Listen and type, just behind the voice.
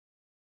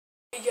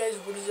Hey guys,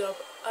 what is up?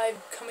 I'm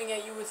coming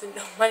at you with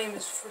my name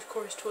is of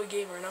course Toy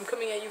Gamer, and I'm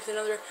coming at you with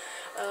another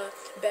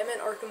Batman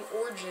Arkham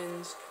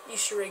Origins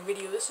Easter egg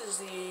video. This is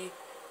the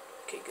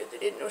good, they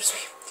didn't notice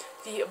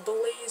me. The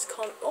Blaze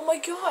comic. Oh my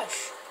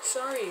gosh,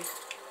 sorry,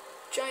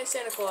 Giant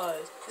Santa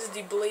Claus. This is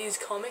the Blaze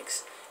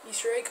Comics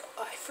Easter egg.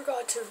 I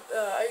forgot to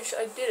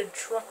I did a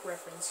truck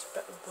reference,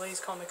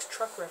 Blaze Comics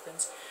truck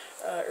reference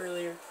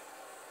earlier,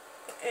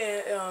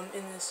 and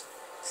in this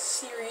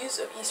series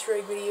of Easter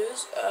egg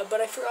videos, but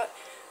I forgot.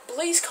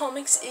 Blaze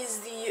Comics is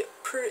the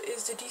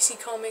DC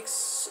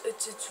Comics.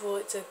 It's a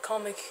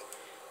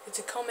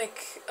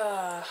comic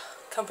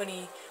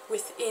company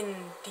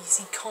within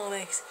DC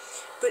Comics,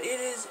 but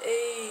it is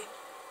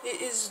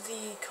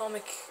the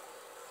comic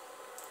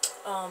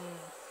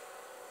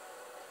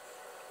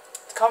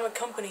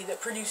company that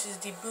produces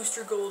the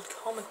Booster Gold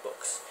comic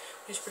books,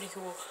 which is pretty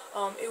cool.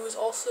 It was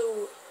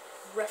also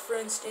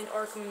referenced in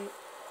Arkham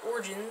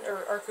Origin,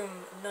 or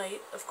Arkham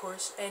Knight, of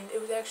course, and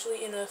it was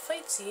actually in a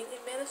fight scene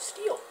in Man of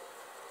Steel.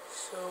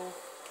 So,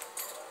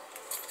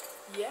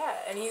 yeah,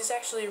 and he's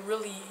actually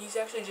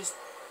just,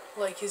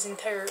 like, his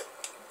entire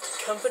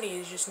company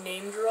is just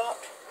name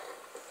dropped.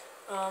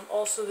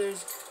 Also,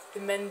 there's the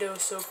Mendo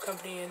soap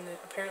company, and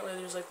apparently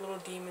there's, like, little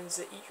demons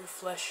that eat your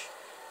flesh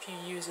if you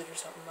use it or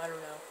something. I don't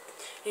know.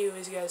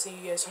 Anyways, guys,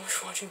 thank you guys so much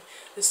for watching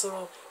this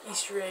little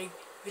Easter egg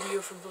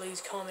video for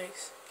Blaze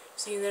Comics.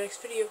 See you in the next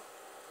video.